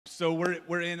So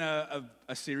we're in a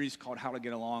series called How to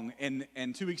Get Along,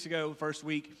 and 2 weeks ago, first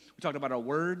week, we talked about our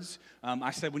words. I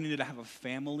said we needed to have a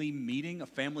family meeting, a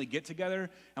family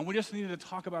get-together, and we just needed to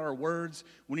talk about our words.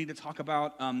 We need to talk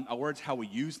about our words, how we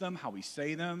use them, how we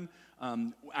say them.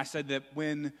 I said that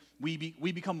when we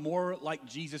become more like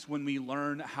Jesus when we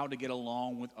learn how to get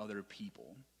along with other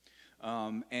people.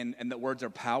 And that words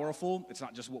are powerful. It's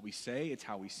not just what we say, it's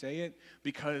how we say it,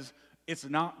 because it's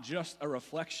not just a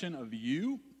reflection of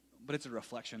you, but it's a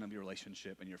reflection of your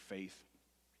relationship and your faith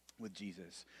with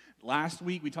Jesus. Last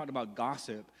week, we talked about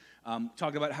gossip.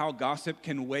 Talked about how gossip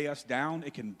can weigh us down.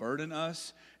 It can burden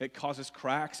us. It causes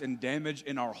cracks and damage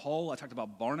in our hull. I talked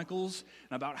about barnacles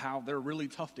and about how they're really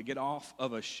tough to get off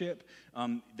of a ship.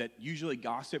 That usually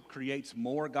gossip creates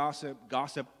more gossip.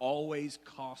 Gossip always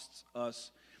costs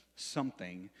us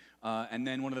something. And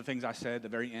then one of the things I said at the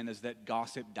very end is that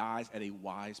gossip dies at a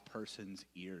wise person's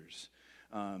ears.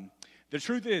 The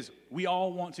truth is, we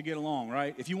all want to get along,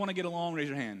 right? If you want to get along, raise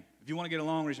your hand. If you want to get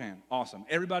along, raise your hand. Awesome.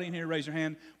 Everybody in here, raise your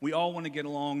hand. We all want to get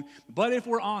along. But if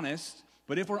we're honest,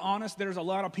 there's a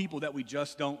lot of people that we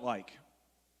just don't like,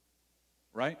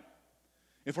 right?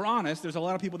 If we're honest, there's a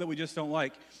lot of people that we just don't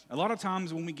like. A lot of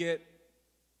times when we get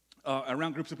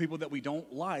around groups of people that we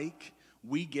don't like,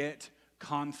 we get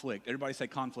conflict. Everybody say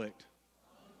conflict.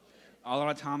 A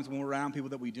lot of times when we're around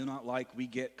people that we do not like, we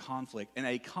get conflict. And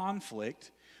a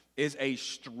conflict is a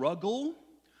struggle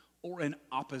or an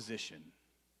opposition.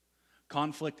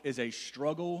 Conflict is a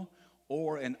struggle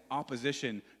or an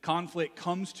opposition. Conflict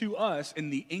comes to us in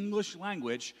the English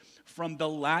language from the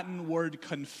Latin word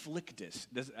conflictus.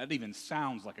 That even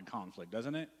sounds like a conflict,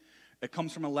 doesn't it? It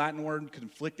comes from a Latin word,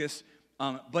 conflictus.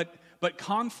 But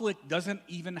conflict doesn't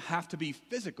even have to be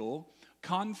physical.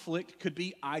 Conflict could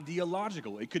be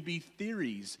ideological. It could be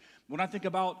theories. When I think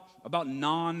about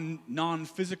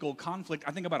non-physical conflict,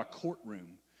 I think about a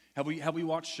courtroom. Have we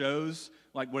watched shows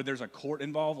like where there's a court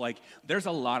involved? Like there's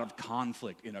a lot of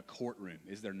conflict in a courtroom,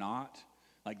 is there not?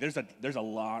 Like there's a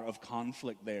lot of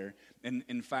conflict there. And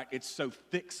in fact, it's so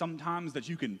thick sometimes that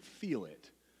you can feel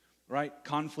it, right?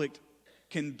 Conflict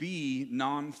can be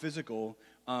non-physical,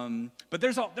 but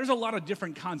there's a lot of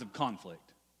different kinds of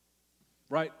conflict,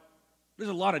 right? There's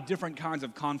a lot of different kinds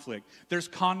of conflict. There's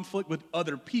conflict with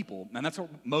other people, and that's what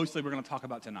mostly we're going to talk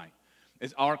about tonight,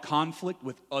 is our conflict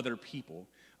with other people.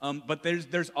 But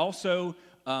there's also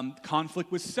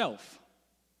conflict with self,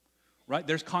 right?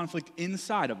 There's conflict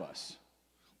inside of us.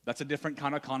 That's a different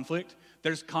kind of conflict.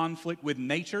 There's conflict with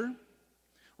nature,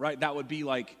 right? That would be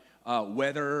like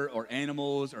weather or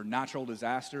animals or natural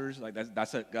disasters. Like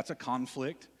that's a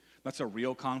conflict. That's a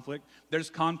real conflict.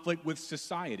 There's conflict with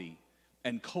society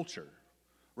and culture,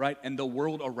 right? And the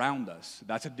world around us.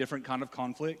 That's a different kind of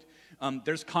conflict.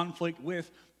 There's conflict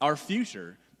with our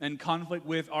future and conflict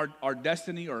with our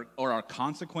destiny or our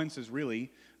consequences,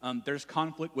 really. There's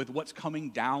conflict with what's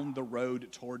coming down the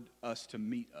road toward us to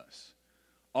meet us.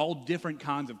 All different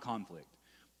kinds of conflict.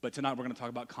 But tonight we're going to talk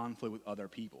about conflict with other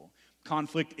people.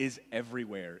 Conflict is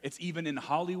everywhere. It's even in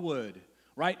Hollywood,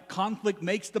 right? Conflict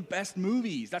makes the best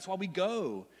movies. That's why we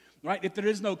go. Right? If there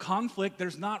is no conflict,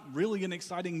 there's not really an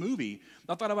exciting movie.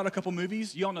 I thought about a couple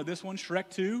movies. You all know this one,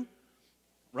 Shrek 2,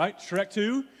 right? Shrek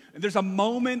 2. There's a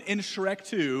moment in Shrek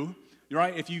 2,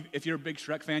 right? If you're a big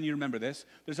Shrek fan, you remember this.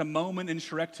 There's a moment in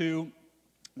Shrek 2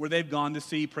 where they've gone to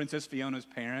see Princess Fiona's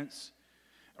parents,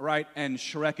 right? And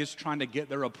Shrek is trying to get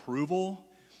their approval.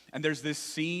 And there's this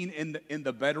scene in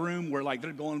the bedroom where like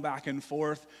they're going back and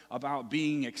forth about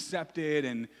being accepted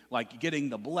and like getting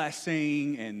the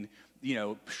blessing. And you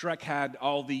know, Shrek had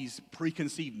all these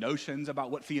preconceived notions about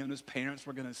what Fiona's parents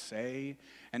were going to say,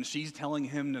 and she's telling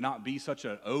him to not be such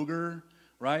an ogre,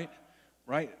 right?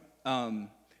 Right?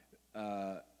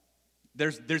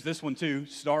 There's this one too,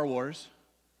 Star Wars.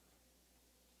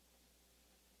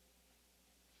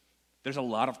 There's a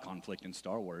lot of conflict in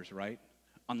Star Wars, right?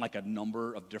 On like a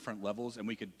number of different levels, and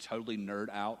we could totally nerd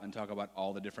out and talk about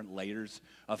all the different layers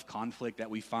of conflict that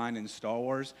we find in Star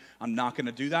Wars. I'm not going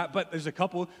to do that, but there's a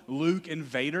couple, Luke and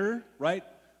Vader, right?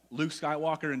 Luke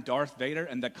Skywalker and Darth Vader,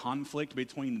 and the conflict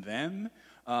between them,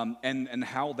 and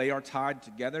how they are tied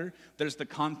together. There's the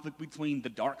conflict between the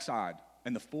dark side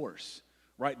and the Force,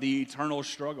 right? The eternal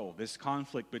struggle, this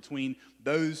conflict between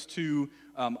those two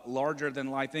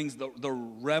larger-than-life things, the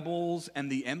rebels and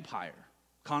the Empire.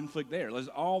 Conflict there. There's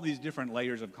all these different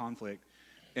layers of conflict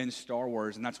in Star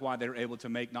Wars, and that's why they're able to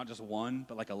make not just one,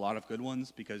 but like a lot of good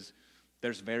ones, because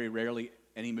there's very rarely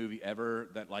any movie ever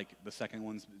that like the second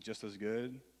one's just as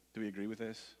good. Do we agree with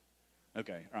this?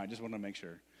 Okay, all right, just want to make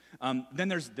sure. Then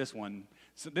there's this one.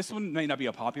 So this one may not be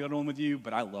a popular one with you,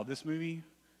 but I love this movie.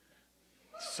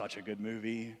 Such a good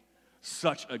movie.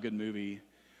 Such a good movie.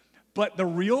 But the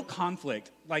real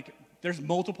conflict, like there's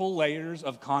multiple layers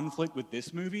of conflict with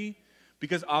this movie,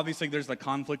 because obviously there's the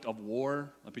conflict of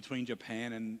war between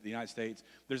Japan and the United States.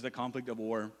 There's the conflict of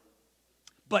war.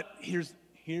 But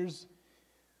here's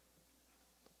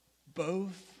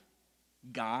both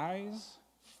guys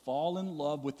fall in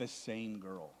love with the same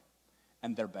girl,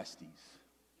 and they're besties.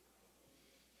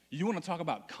 You want to talk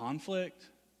about conflict?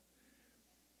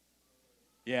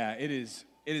 Yeah, it is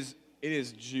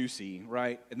juicy,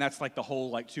 right? And that's like the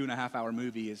whole 2.5 hour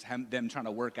movie is them trying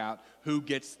to work out who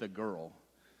gets the girl.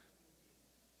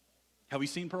 Have we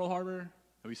seen Pearl Harbor?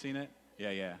 Have we seen it?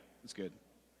 Yeah, it's good.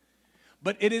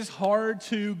 But it is hard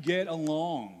to get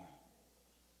along.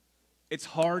 It's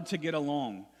hard to get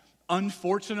along.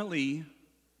 Unfortunately,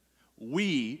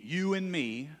 you and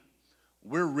me,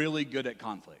 we're really good at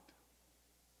conflict.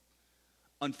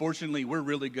 Unfortunately, we're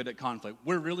really good at conflict.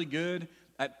 We're really good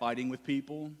at fighting with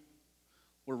people.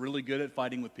 We're really good at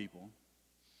fighting with people.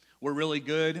 We're really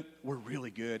good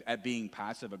at being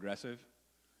passive aggressive.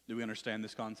 Do we understand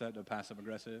this concept of passive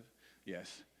aggressive?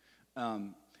 Yes.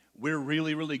 We're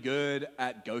really, really good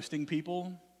at ghosting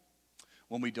people.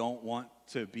 When we don't want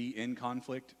to be in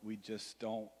conflict, we just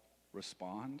don't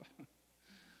respond.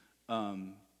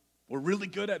 We're really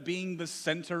good at being the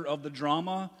center of the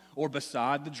drama, or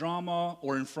beside the drama,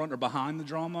 or in front or behind the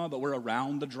drama, but we're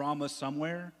around the drama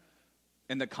somewhere,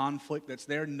 and the conflict that's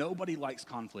there. Nobody likes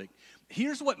conflict.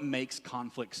 Here's what makes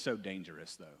conflict so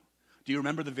dangerous, though. Do you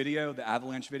remember the video, the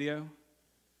avalanche video?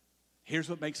 Here's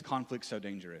what makes conflict so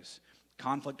dangerous.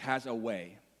 Conflict has a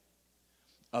way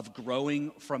of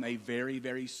growing from a very,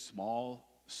 very small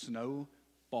snow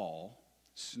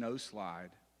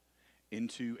slide,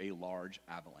 into a large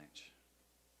avalanche.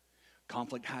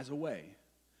 Conflict has a way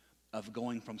of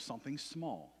going from something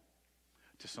small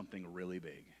to something really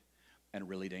big and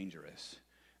really dangerous.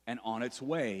 And on its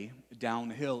way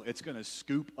downhill, it's going to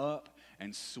scoop up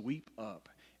and sweep up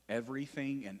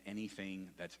everything and anything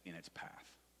that's in its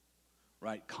path.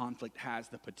 Right? Conflict has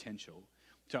the potential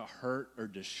to hurt or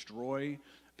destroy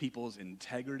people's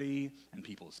integrity and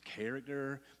people's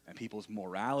character and people's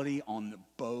morality on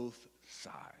both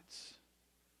sides.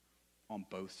 On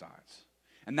both sides.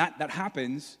 And that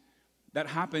happens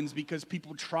because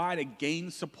people try to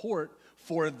gain support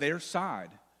for their side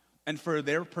and for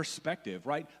their perspective,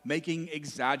 right? Making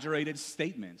exaggerated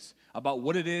statements about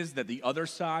what it is that the other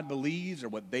side believes or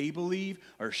what they believe,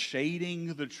 or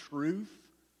shading the truth,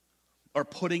 or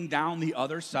putting down the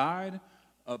other side,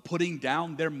 putting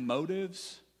down their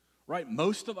motives, right?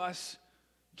 Most of us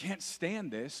can't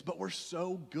stand this, but we're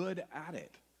so good at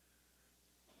it.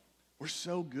 We're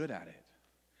so good at it.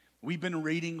 We've been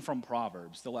reading from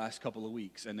Proverbs the last couple of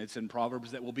weeks, and it's in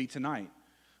Proverbs that will be tonight.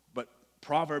 But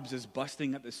Proverbs is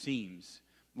busting at the seams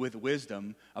with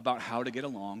wisdom about how to get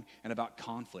along and about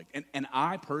conflict. And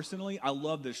I personally, I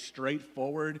love the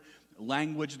straightforward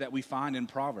language that we find in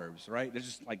Proverbs, right? There's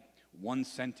just like one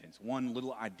sentence, one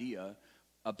little idea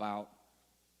about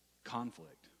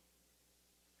conflict.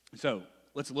 So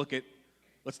let's look at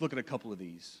a couple of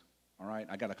these. All right,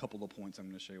 I got a couple of points I'm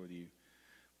going to share with you.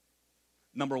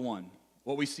 Number one,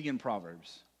 what we see in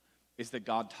Proverbs is that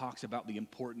God talks about the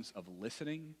importance of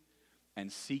listening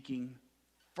and seeking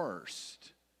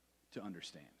first to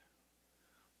understand.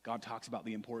 God talks about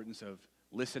the importance of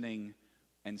listening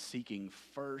and seeking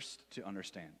first to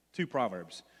understand. Two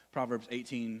Proverbs, Proverbs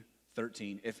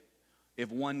 18:13.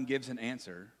 If one gives an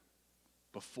answer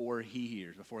before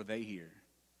they hear,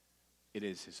 it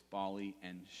is his folly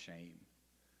and shame.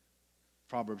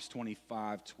 Proverbs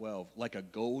 25:12, like a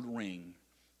gold ring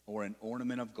or an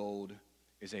ornament of gold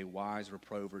is a wise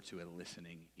reprover to a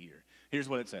listening ear. Here's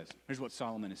what it says. Here's what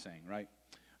Solomon is saying, right?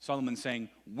 Solomon's saying,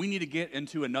 we need to get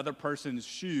into another person's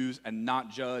shoes and not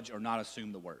judge or not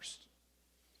assume the worst,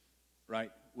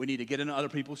 right? We need to get into other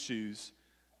people's shoes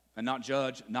and not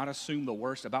judge, not assume the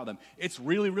worst about them. It's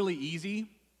really, really easy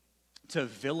to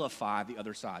vilify the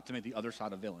other side, to make the other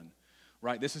side a villain,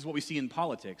 right? This is what we see in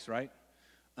politics, right?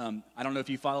 I don't know if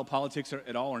you follow politics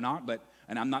at all or not,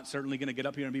 and I'm not certainly going to get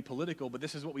up here and be political, but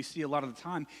this is what we see a lot of the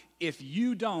time. If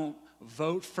you don't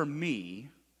vote for me,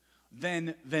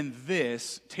 then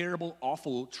this terrible,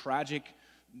 awful, tragic,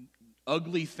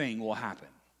 ugly thing will happen,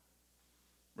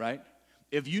 right?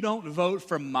 If you don't vote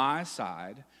for my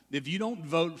side, if you don't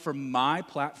vote for my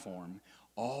platform,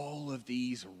 all of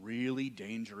these really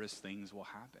dangerous things will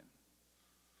happen.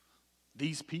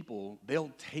 These people,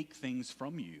 they'll take things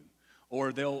from you.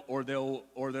 Or they'll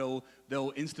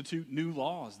institute new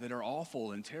laws that are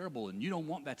awful and terrible, and you don't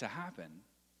want that to happen,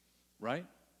 right?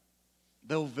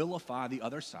 They'll vilify the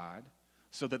other side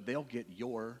so that they'll get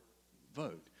your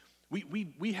vote.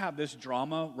 We have this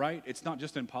drama, right? It's not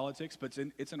just in politics, but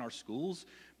it's in our schools.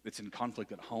 It's in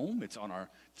conflict at home. It's on our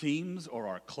teams or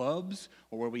our clubs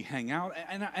or where we hang out.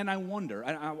 And I wonder,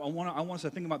 I want us to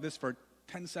think about this for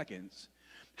 10 seconds.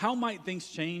 How might things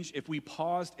change if we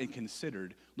paused and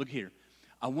considered, look here,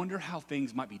 I wonder how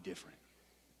things might be different.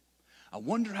 I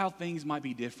wonder how things might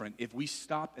be different if we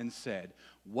stopped and said,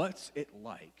 what's it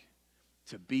like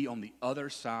to be on the other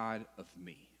side of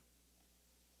me?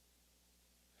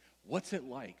 What's it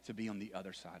like to be on the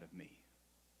other side of me?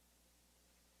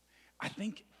 I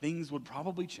think things would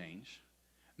probably change,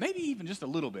 maybe even just a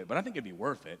little bit, but I think it'd be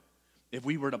worth it if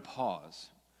we were to pause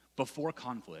before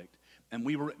conflict and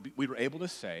we were able to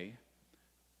say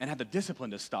and have the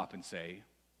discipline to stop and say,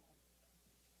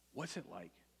 what's it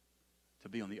like to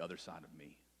be on the other side of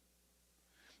me?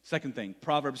 Second thing,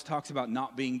 Proverbs talks about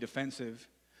not being defensive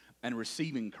and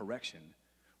receiving correction,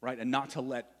 right? And not to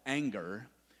let anger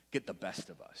get the best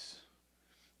of us.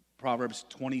 Proverbs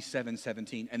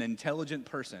 27:17, an intelligent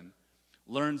person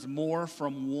learns more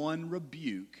from one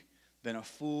rebuke than a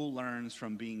fool learns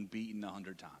from being beaten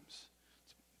 100 times.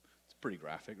 It's pretty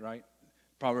graphic, right?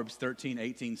 Proverbs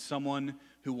 13:18, someone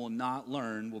who will not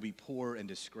learn will be poor and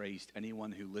disgraced.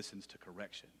 Anyone who listens to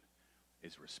correction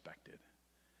is respected.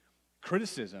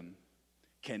 Criticism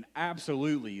can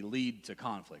absolutely lead to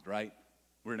conflict, right?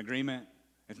 We're in agreement.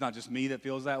 It's not just me that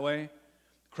feels that way.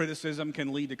 Criticism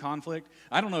can lead to conflict.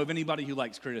 I don't know of anybody who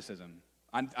likes criticism.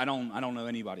 I don't know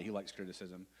anybody who likes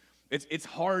criticism. It's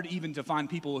hard even to find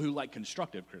people who like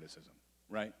constructive criticism,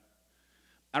 right?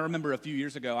 I remember a few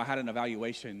years ago I had an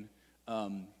evaluation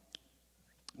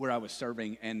where I was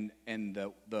serving, and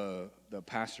the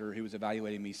pastor who was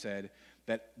evaluating me said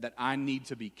that I need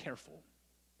to be careful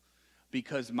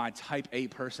because my type A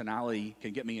personality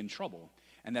can get me in trouble,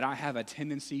 and that I have a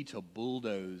tendency to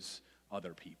bulldoze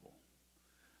other people.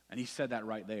 And he said that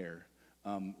right there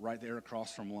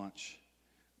across from lunch.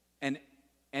 And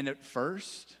at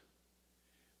first,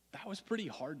 that was pretty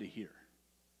hard to hear.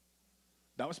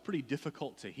 That was pretty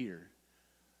difficult to hear.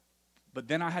 But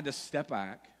then I had to step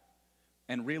back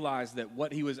and realize that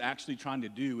what he was actually trying to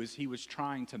do is he was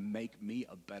trying to make me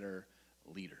a better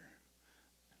leader,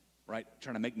 right?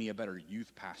 Trying to make me a better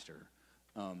youth pastor.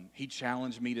 He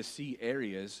challenged me to see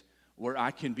areas where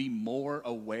I can be more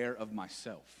aware of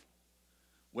myself,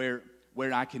 where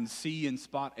I can see and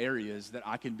spot areas that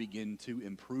I can begin to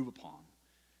improve upon.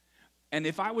 And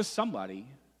if I was somebody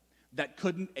that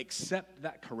couldn't accept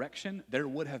that correction, there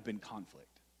would have been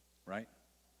conflict, right?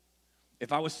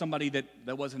 If I was somebody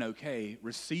that wasn't okay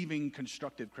receiving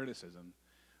constructive criticism,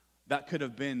 that could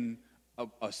have been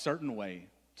a certain way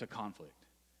to conflict.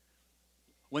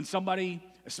 When somebody,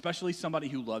 especially somebody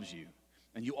who loves you,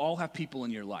 and you all have people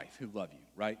in your life who love you,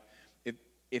 right?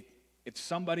 If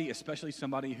somebody, especially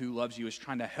somebody who loves you, is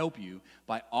trying to help you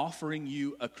by offering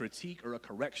you a critique or a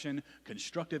correction,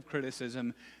 constructive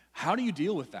criticism, how do you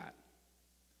deal with that?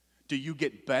 Do you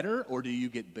get better or do you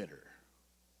get bitter?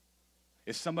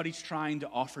 If somebody's trying to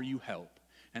offer you help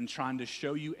and trying to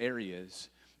show you areas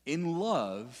in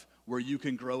love where you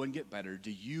can grow and get better,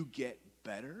 do you get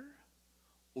better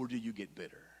or do you get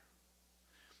bitter?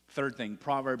 Third thing,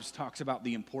 Proverbs talks about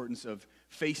the importance of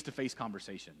face-to-face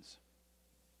conversations.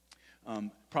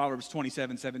 Proverbs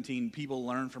 27:17, people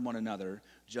learn from one another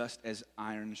just as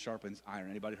iron sharpens iron.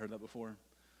 Anybody heard that before?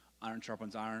 Iron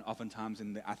sharpens iron. Oftentimes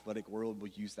in the athletic world we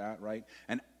use that, right?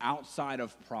 And outside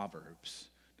of Proverbs,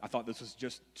 I thought this was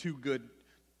just too good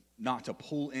not to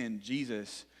pull in.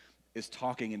 Jesus is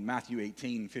talking in Matthew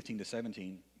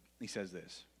 18:15-17. He says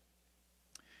this: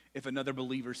 if another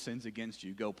believer sins against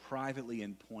you, go privately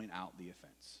and point out the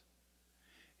offense.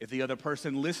 If the other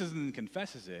person listens and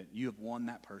confesses it, you have won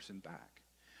that person back.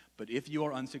 But if you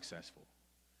are unsuccessful,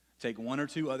 take one or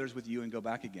two others with you and go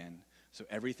back again, so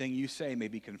everything you say may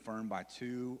be confirmed by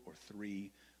 2 or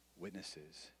 3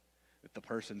 witnesses. If the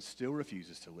person still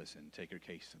refuses to listen, take your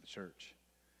case to the church.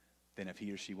 Then if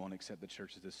he or she won't accept the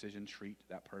church's decision, treat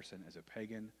that person as a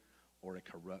pagan or a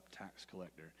corrupt tax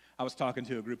collector. I was talking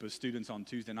to a group of students on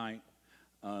Tuesday night,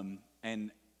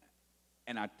 and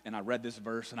I read this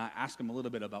verse, and I asked them a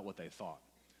little bit about what they thought.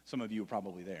 Some of you were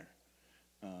probably there.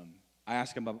 I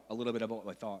asked them a little bit about what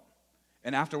they thought.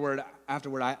 And afterward,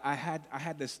 I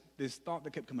had this thought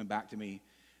that kept coming back to me.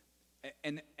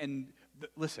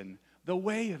 Listen, the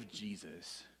way of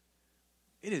Jesus,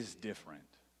 it is different.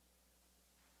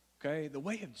 Okay? The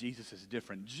way of Jesus is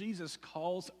different. Jesus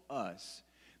calls us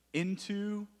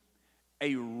into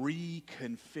a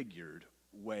reconfigured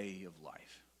way of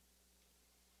life.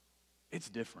 It's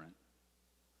different.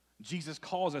 Jesus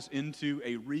calls us into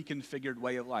a reconfigured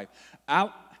way of life.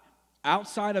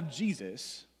 Outside of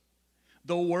Jesus,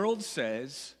 The world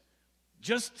says,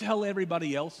 just tell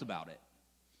everybody else about it,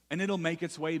 and it'll make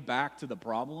its way back to the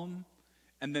problem,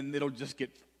 and then it'll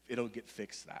get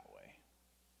fixed that way,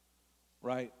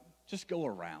 right? Just go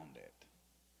around it.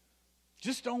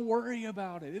 Just don't worry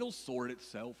about it. It'll sort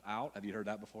itself out. Have you heard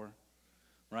that before?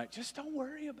 Right? Just don't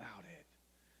worry about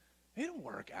it. It'll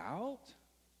work out,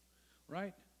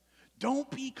 right? Don't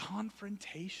be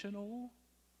confrontational.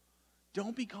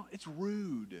 It's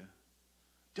rude.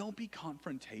 Don't be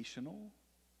confrontational.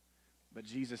 But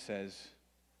Jesus says,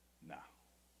 no.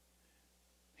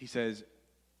 He says,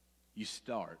 you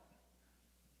start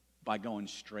by going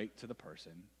straight to the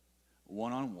person,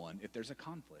 one-on-one, if there's a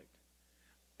conflict,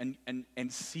 and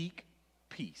seek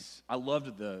peace. I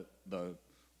loved the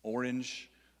orange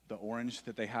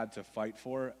that they had to fight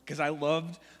for, because I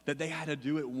loved that they had to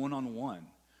do it one-on-one,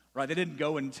 right? They didn't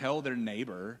go and tell their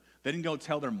neighbor. They didn't go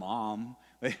tell their mom.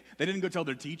 They didn't go tell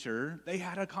their teacher. They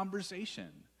had a conversation,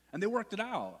 and they worked it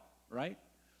out, right?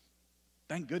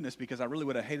 Thank goodness, because I really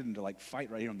would have hated them to fight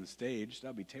right here on the stage. That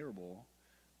would be terrible.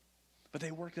 But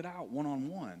they worked it out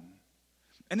one-on-one.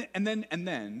 And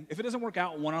then, if it doesn't work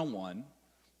out one-on-one,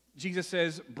 Jesus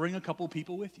says, bring a couple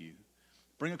people with you.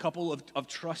 Bring a couple of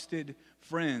trusted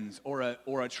friends or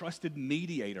a trusted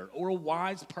mediator or a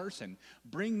wise person.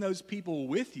 Bring those people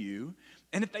with you.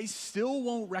 And if they still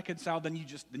won't reconcile, then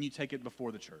you take it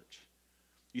before the church.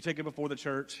 You take it before the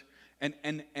church.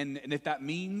 And if that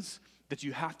means that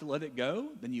you have to let it go,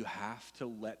 then you have to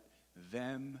let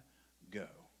them go.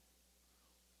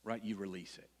 Right? You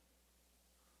release it.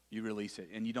 You release it.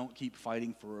 And you don't keep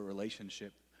fighting for a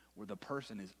relationship where the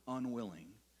person is unwilling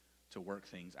to work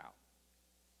things out.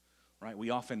 Right?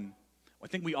 I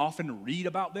think we often read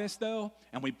about this, though,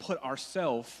 and we put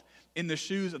ourselves in the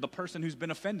shoes of the person who's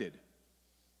been offended.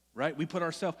 Right? We put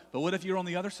ourselves, but what if you're on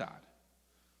the other side?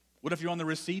 What if you're on the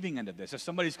receiving end of this? If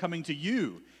somebody's coming to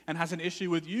you and has an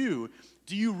issue with you,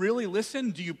 do you really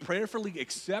listen? Do you prayerfully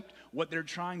accept what they're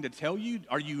trying to tell you?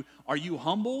 Are you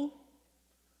humble?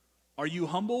 Are you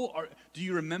humble? Or do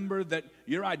you remember that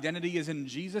your identity is in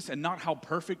Jesus and not how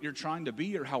perfect you're trying to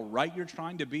be or how right you're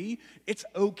trying to be? It's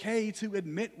okay to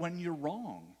admit when you're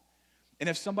wrong. And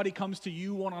if somebody comes to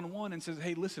you one-on-one and says,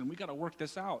 hey, listen, we got to work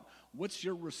this out, what's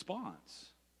your response?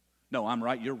 No, I'm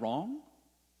right, you're wrong?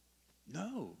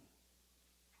 No.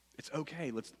 It's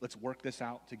okay. Let's work this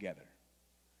out together.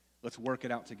 Let's work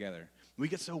it out together. We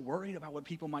get so worried about what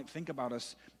people might think about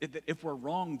us that if we're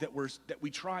wrong, that we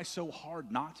try so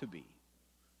hard not to be.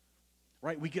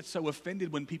 Right? We get so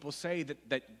offended when people say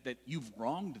that you've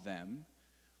wronged them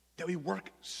that we work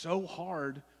so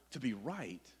hard to be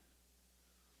right.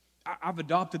 I've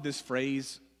adopted this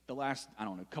phrase the last,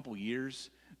 couple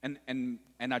years, and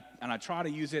I try to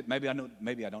use it. Maybe I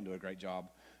don't do a great job.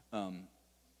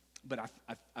 But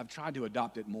I've tried to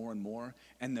adopt it more and more,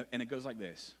 and it goes like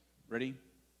this. Ready?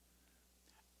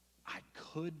 I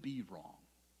could be wrong,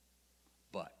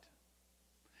 but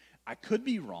I could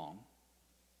be wrong.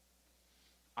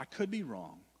 I could be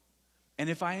wrong, and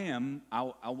if I am,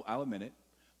 I'll admit it.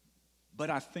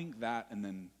 But I think that, and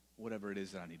then whatever it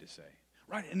is that I need to say,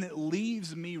 right? And it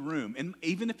leaves me room, and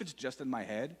even if it's just in my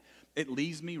head, it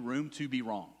leaves me room to be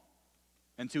wrong,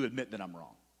 and to admit that I'm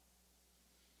wrong.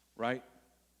 Right?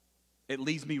 It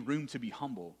leaves me room to be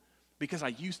humble, because I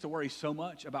used to worry so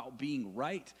much about being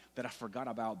right that I forgot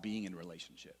about being in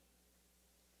relationship.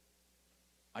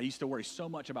 I used to worry so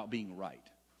much about being right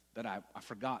that I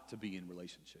forgot to be in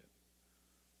relationship.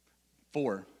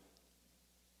 4,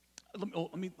 let me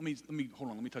hold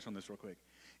on. Let me touch on this real quick.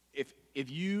 If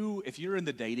you're in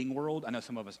the dating world, I know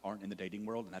some of us aren't in the dating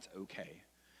world, and that's okay.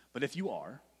 But if you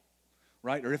are,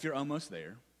 right, or if you're almost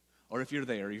there, or if you're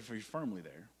there, or if you're firmly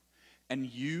there, and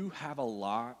you have a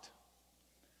lot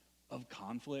of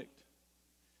conflict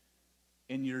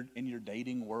in your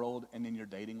dating world and in your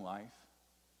dating life,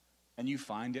 and you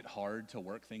find it hard to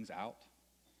work things out,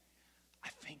 I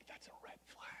think that's a red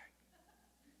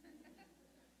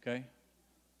flag.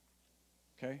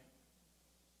 Okay?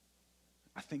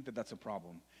 I think that's a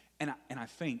problem. And I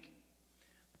think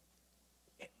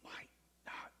it might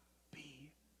not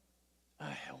be a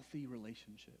healthy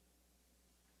relationship.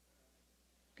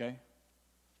 Okay?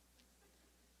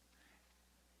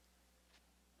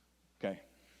 Okay.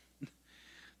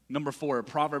 Number 4,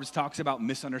 Proverbs talks about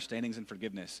misunderstandings and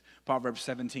forgiveness. Proverbs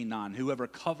 17:9, whoever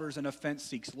covers an offense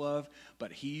seeks love,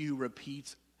 but he who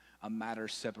repeats a matter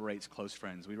separates close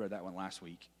friends. We read that one last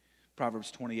week.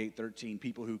 Proverbs 28:13,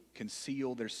 people who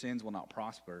conceal their sins will not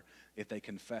prosper. If they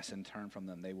confess and turn from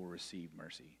them, they will receive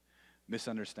mercy.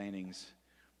 Misunderstandings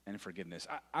and forgiveness.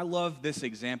 I love this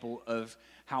example of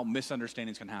how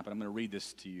misunderstandings can happen. I'm going to read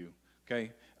this to you.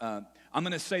 okay? I'm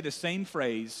going to say the same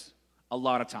phrase a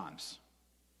lot of times.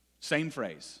 Same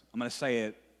phrase. I'm going to say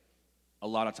it a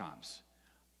lot of times.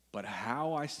 But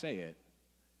how I say it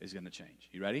is going to change.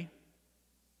 You ready?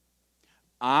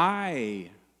 I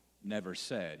never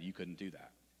said you couldn't do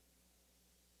that.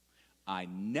 I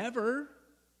never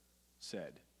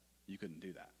said you couldn't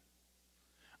do that.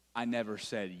 I never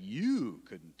said you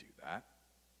couldn't do that.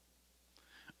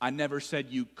 I never said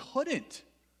you couldn't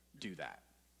do that.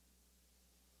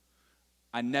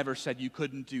 I never said you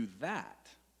couldn't do that.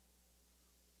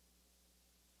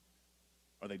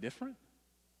 Are they different?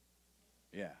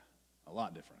 Yeah, a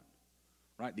lot different.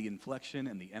 Right? The inflection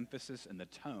and the emphasis and the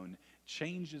tone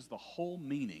changes the whole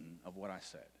meaning of what I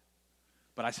said.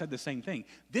 But I said the same thing.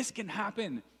 This can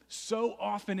happen so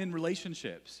often in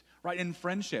relationships, right? In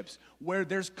friendships, where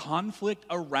there's conflict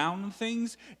around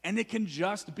things, and it can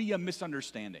just be a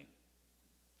misunderstanding.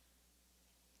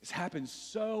 This happens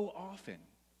so often,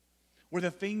 where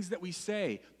the things that we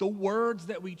say, the words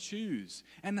that we choose,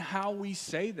 and how we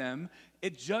say them,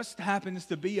 it just happens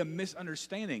to be a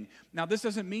misunderstanding. Now, this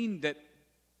doesn't mean that,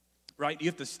 right, you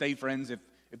have to stay friends if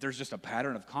there's just a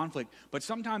pattern of conflict. But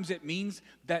sometimes it means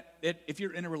that if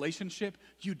you're in a relationship,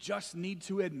 you just need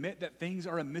to admit that things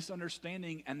are a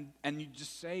misunderstanding and you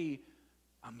just say,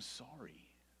 I'm sorry.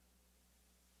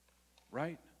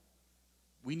 Right?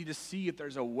 We need to see if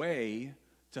there's a way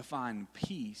to find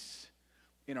peace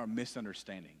in our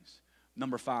misunderstandings.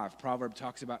 Number 5, Proverbs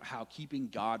talks about how keeping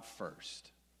God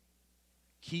first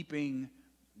can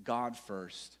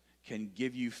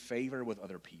give you favor with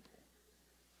other people.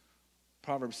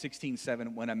 Proverbs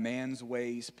 16:7, when a man's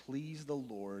ways please the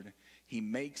Lord, he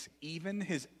makes even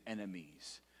his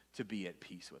enemies to be at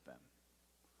peace with them.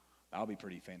 That'll be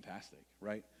pretty fantastic,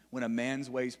 right? When a man's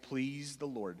ways please the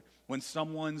Lord, when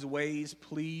someone's ways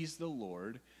please the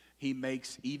Lord, he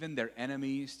makes even their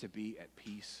enemies to be at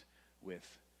peace with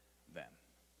them.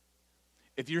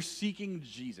 If you're seeking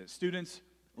Jesus, students,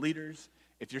 leaders,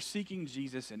 if you're seeking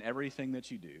Jesus in everything that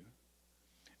you do,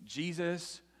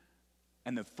 Jesus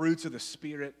and the fruits of the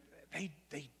Spirit, they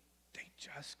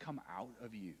just come out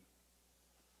of you,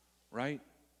 right?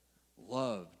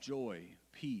 Love, joy,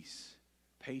 peace,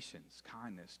 patience,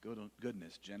 kindness,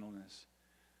 goodness, gentleness,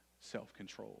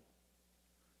 self-control.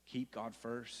 Keep God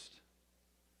first.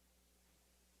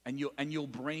 And you'll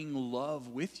bring love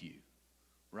with you,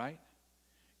 right?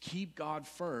 Keep God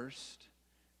first,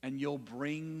 and you'll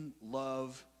bring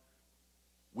love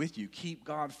with you. Keep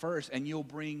God first, and you'll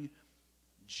bring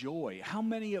joy. How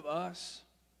many of us,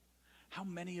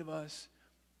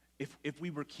 if we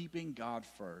were keeping God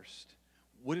first,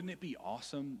 wouldn't it be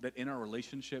awesome that in our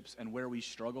relationships and where we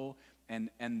struggle and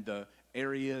the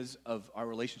areas of our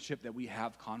relationship that we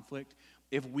have conflict,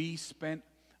 if we spent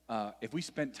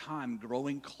time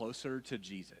growing closer to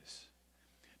Jesus,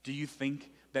 do you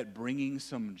think that bringing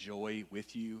some joy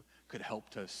with you could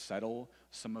help to settle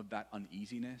some of that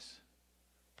uneasiness?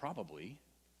 Probably,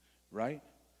 right?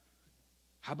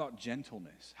 How about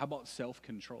gentleness? How about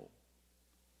self-control?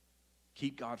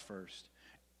 Keep God first.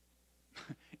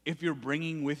 If you're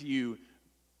bringing with you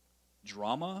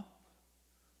drama,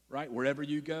 right, wherever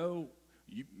you go,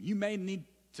 you may need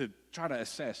to try to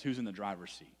assess who's in the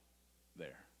driver's seat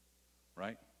there,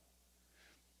 right?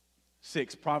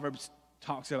 6, Proverbs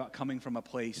talks about coming from a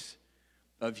place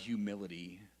of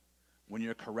humility when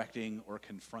you're correcting or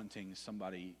confronting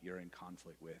somebody you're in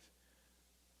conflict with.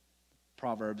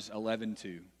 Proverbs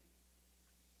 11:2.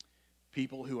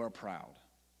 People who are proud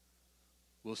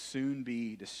will soon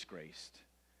be disgraced.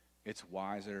 It's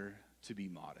wiser to be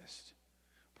modest.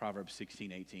 Proverbs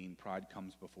 16:18. Pride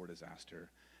comes before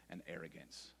disaster, and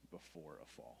arrogance before a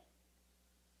fall.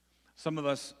 Some of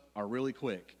us are really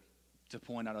quick to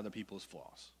point out other people's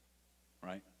flaws,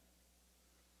 right?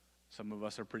 Some of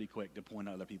us are pretty quick to point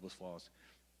out other people's flaws.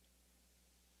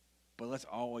 But let's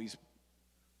always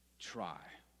try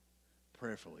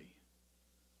prayerfully,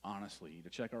 honestly, to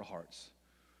check our hearts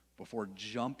before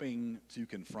jumping to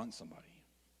confront somebody,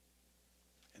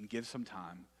 and give some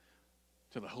time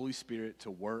to the Holy Spirit to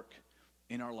work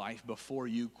in our life before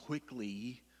you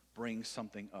quickly bring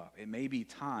something up. It may be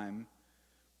time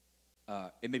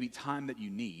that you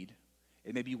need.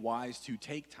 It may be wise to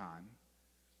take time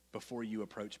before you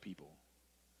approach people,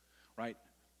 right?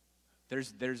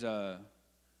 There's been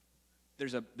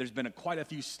quite a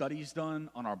few studies done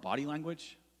on our body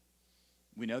language.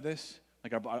 We know this.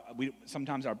 Like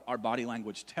sometimes our body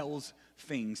language tells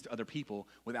things to other people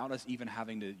without us even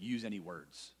having to use any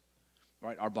words.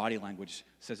 Right? Our body language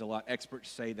says a lot. Experts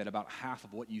say that about half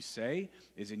of what you say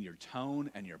is in your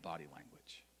tone and your body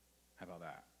language. How about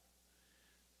that?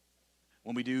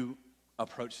 When we do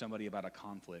approach somebody about a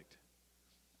conflict,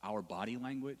 our body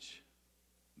language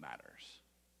matters.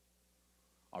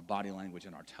 Our body language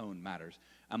and our tone matters.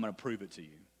 I'm going to prove it to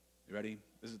you. You ready?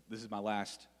 This is my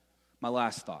last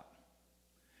thought.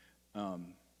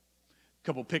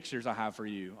 Couple pictures I have for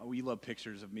you. Oh, you love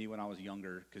pictures of me when I was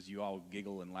younger because you all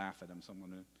giggle and laugh at them. So I'm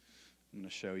going to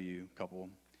show you a couple.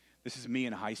 This is me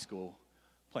in high school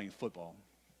playing football.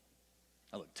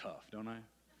 I look tough, don't I?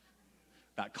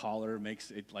 That collar makes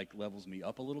it like levels me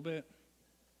up a little bit.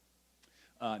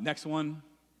 Next one.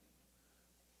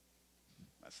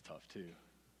 That's tough too.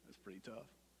 That's pretty tough.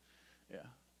 Yeah.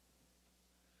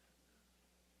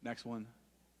 Next one.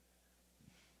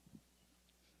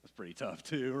 That's pretty tough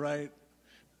too, right?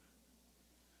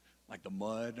 Like the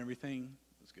mud and everything.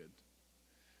 That's good.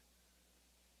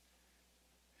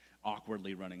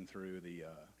 Awkwardly running through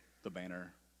the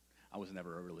banner. I was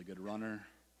never a really good runner.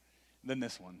 Then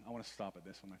this one. I want to stop at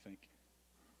this one, I think.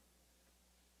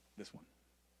 This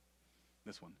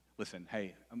one. Listen,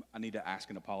 hey, I need to ask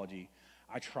an apology.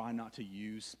 I try not to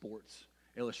use sports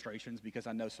illustrations because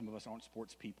I know some of us aren't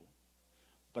sports people.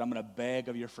 But I'm going to beg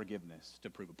of your forgiveness to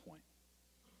prove a point.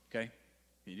 Okay?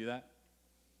 Can you do that?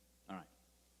 All right.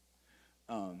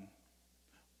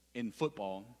 In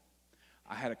football,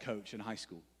 I had a coach in high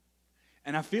school.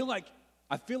 And I feel like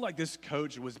this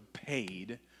coach was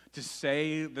paid to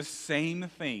say the same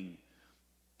thing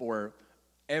for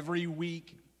every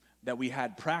week that we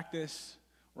had practice,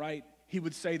 right? He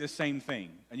would say the same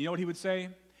thing. And you know what he would say?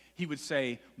 He would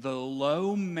say, the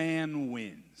low man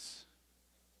wins.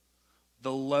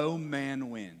 The low man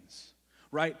wins,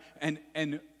 right? And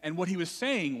what he was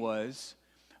saying was,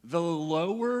 the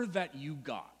lower that you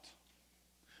got,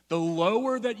 the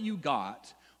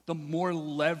more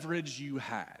leverage you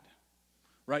had,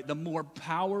 right? The more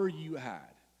power you had.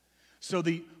 So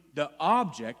the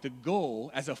object, the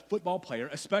goal as a football player,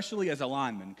 especially as a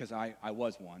lineman, because I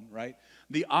was one, right?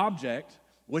 The object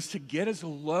was to get as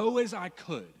low as I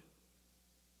could.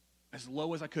 As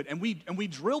low as I could. And we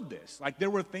drilled this. Like there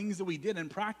were things that we did in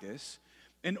practice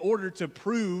in order to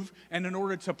prove and in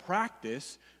order to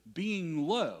practice being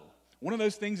low. One of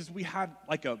those things is we had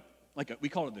like a we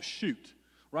call it the chute,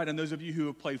 right? And those of you who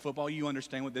have played football, you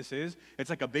understand what this is. It's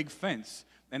like a big fence,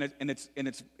 and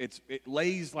it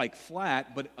lays like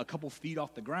flat, but a couple feet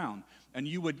off the ground. And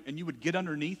you would get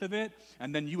underneath of it,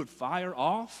 and then you would fire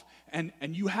off, and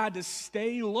you had to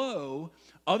stay low.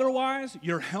 Otherwise,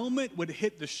 your helmet would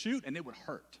hit the chute, and it would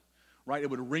hurt, right? It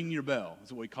would ring your bell,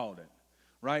 is what we called it,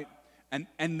 right?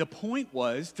 And the point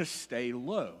was to stay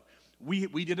low.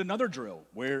 We did another drill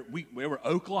where we were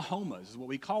Oklahomas, is what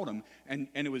we called them, and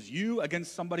it was you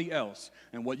against somebody else.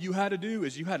 And what you had to do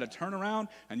is you had to turn around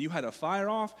and you had to fire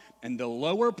off, and the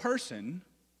lower person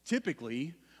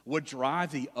typically would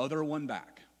drive the other one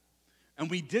back. And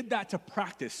we did that to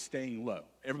practice staying low.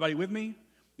 Everybody with me?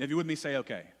 If you're with me, say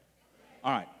okay.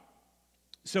 All right.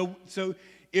 So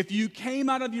if you came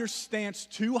out of your stance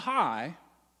too high,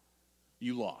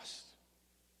 you lost.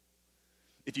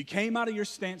 If you came out of your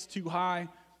stance too high,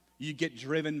 you get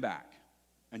driven back,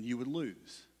 and you would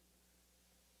lose.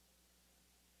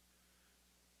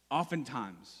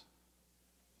 Oftentimes,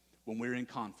 when we're in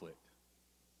conflict,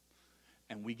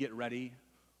 and we get ready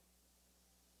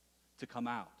to come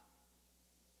out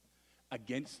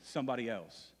against somebody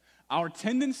else, our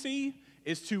tendency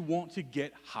is to want to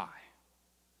get high.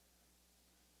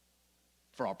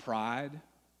 For our pride,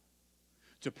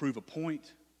 to prove a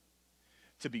point,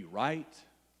 to be right,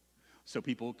 so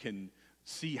people can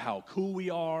see how cool we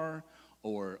are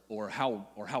or how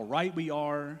right we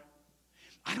are.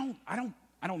 I don't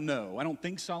know. I don't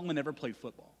think Solomon ever played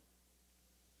football.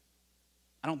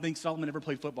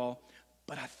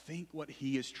 But I think what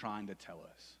he is trying to tell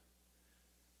us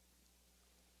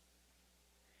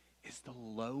is the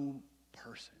low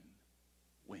person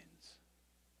wins.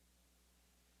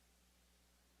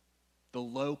 The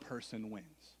low person wins.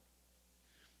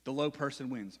 The low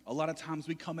person wins. A lot of times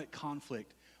we come at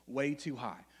conflict way too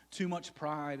high. Too much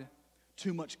pride,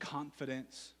 too much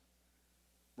confidence,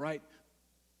 right?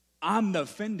 I'm the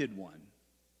offended one.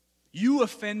 You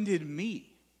offended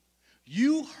me.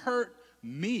 You hurt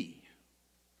me.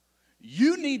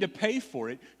 You need to pay for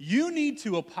it. You need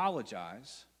to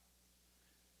apologize.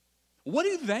 What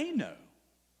do they know?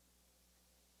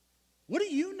 What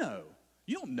do you know?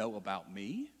 You don't know about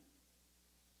me.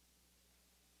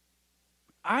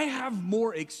 I have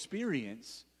more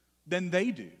experience than they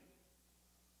do.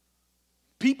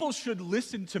 People should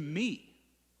listen to me.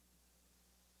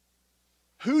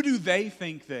 Who do they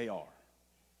think they are?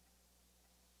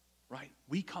 Right?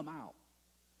 We come out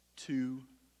too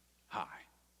high.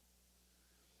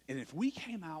 And if we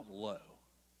came out low,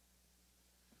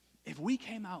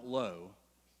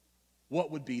 what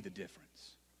would be the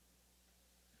difference?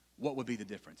 What would be the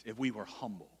difference if we were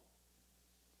humble?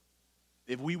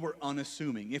 If we were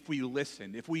unassuming, if we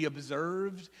listened, if we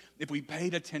observed, if we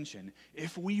paid attention,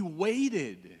 if we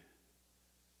waited,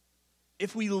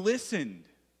 if we listened,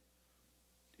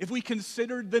 if we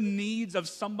considered the needs of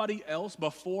somebody else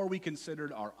before we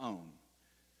considered our own,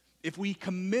 if we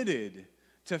committed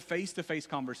to face-to-face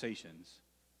conversations,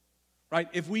 right?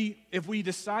 If we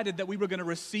decided that we were going to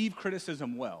receive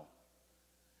criticism well,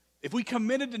 if we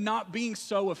committed to not being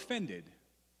so offended,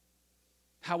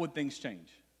 how would things change?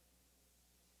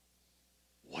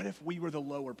 What if we were the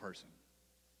lower person?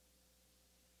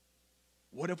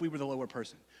 What if we were the lower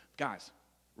person? Guys,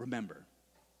 remember,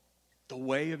 the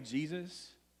way of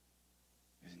Jesus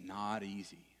is not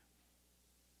easy.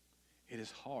 It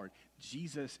is hard.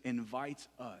 Jesus invites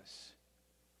us.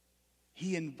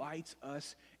 He invites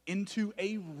us into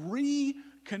a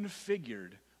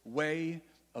reconfigured way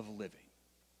of living.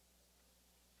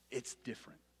 It's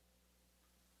different.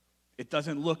 It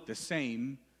doesn't look the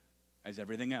same as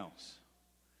everything else.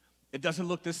 It doesn't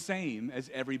look the same as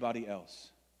everybody else.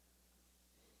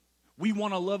 We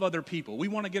want to love other people. We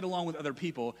want to get along with other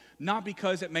people, not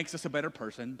because it makes us a better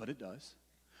person, but it does.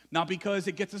 Not because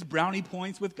it gets us brownie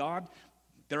points with God.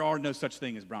 There are no such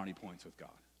thing as brownie points with God.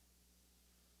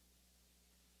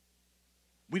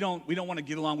 We don't want to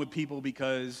get along with people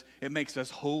because it makes us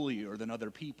holier than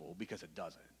other people, because it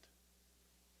doesn't.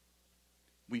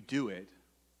 We do it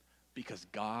because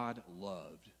God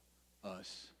loved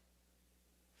us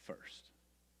first.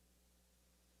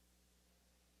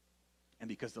 And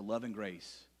because the love and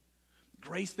grace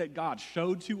that God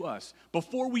showed to us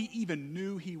before we even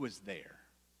knew he was there,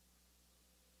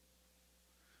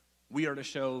 we are to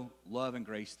show love and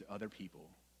grace to other people,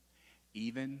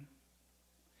 even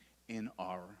in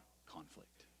our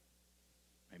conflict.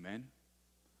 Amen?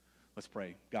 Let's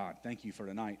pray. God, thank you for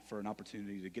tonight, for an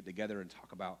opportunity to get together and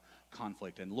talk about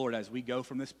conflict. And Lord, as we go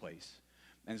from this place,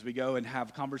 as we go and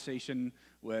have conversation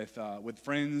with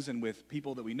friends and with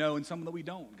people that we know and some that we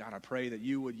don't, God, I pray that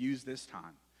you would use this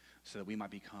time so that we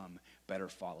might become better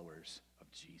followers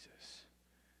of Jesus.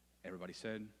 Everybody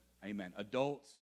said, amen. Adults.